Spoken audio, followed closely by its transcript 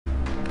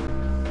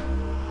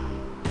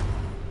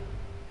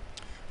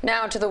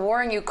Now to the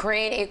war in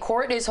Ukraine. A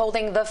court is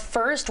holding the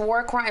first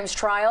war crimes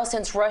trial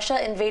since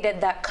Russia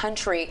invaded that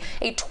country.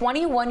 A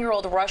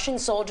 21-year-old Russian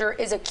soldier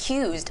is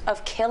accused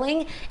of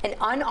killing an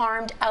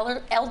unarmed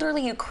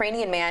elderly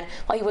Ukrainian man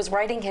while he was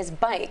riding his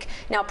bike.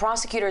 Now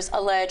prosecutors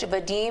allege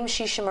Vadim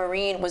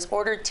Shishimarin was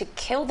ordered to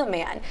kill the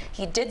man.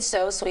 He did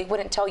so he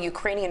wouldn't tell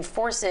Ukrainian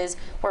forces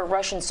where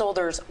Russian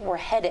soldiers were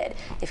headed.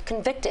 If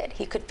convicted,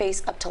 he could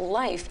face up to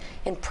life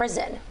in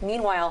prison.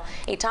 Meanwhile,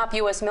 a top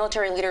U.S.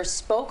 military leader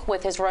spoke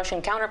with his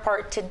Russian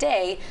counterpart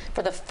today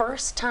for the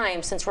first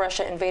time since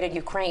Russia invaded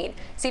Ukraine.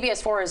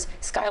 CBS 4's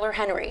Skyler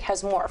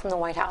has more from the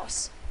White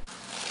House.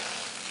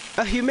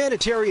 A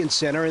humanitarian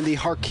center in the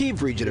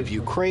Kharkiv region of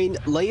Ukraine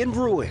lay in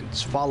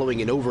ruins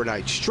following an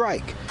overnight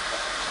strike.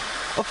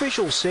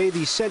 Officials say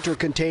the center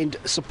contained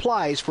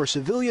supplies for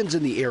civilians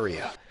in the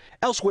area.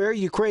 Elsewhere,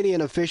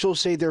 Ukrainian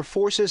officials say their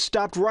forces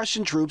stopped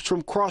Russian troops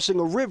from crossing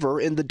a river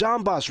in the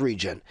Donbas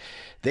region.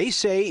 They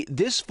say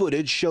this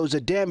footage shows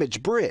a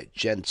damaged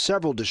bridge and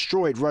several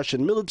destroyed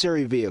Russian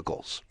military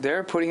vehicles.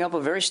 They're putting up a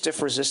very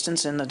stiff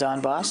resistance in the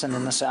Donbas and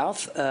in the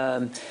south.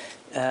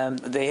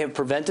 They have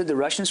prevented the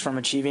Russians from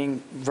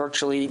achieving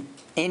virtually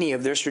any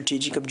of their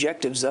strategic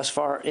objectives thus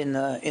far in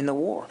the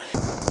war.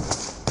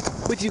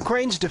 With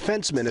Ukraine's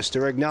defense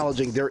minister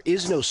acknowledging there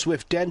is no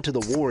swift end to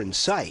the war in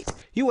sight,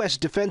 U.S.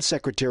 Defense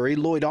Secretary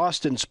Lloyd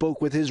Austin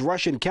spoke with his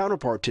Russian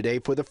counterpart today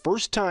for the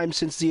first time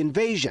since the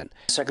invasion.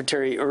 The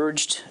Secretary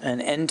urged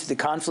an end to the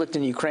conflict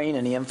in Ukraine,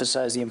 and he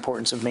emphasized the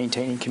importance of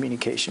maintaining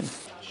communication.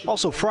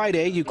 Also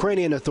Friday,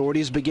 Ukrainian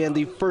authorities began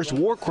the first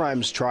war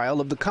crimes trial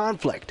of the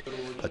conflict.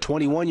 A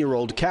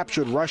 21-year-old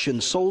captured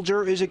Russian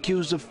soldier is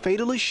accused of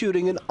fatally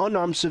shooting an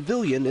unarmed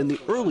civilian in the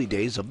early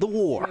days of the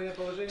war.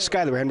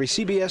 Skyler,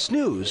 CBS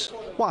News,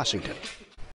 Washington.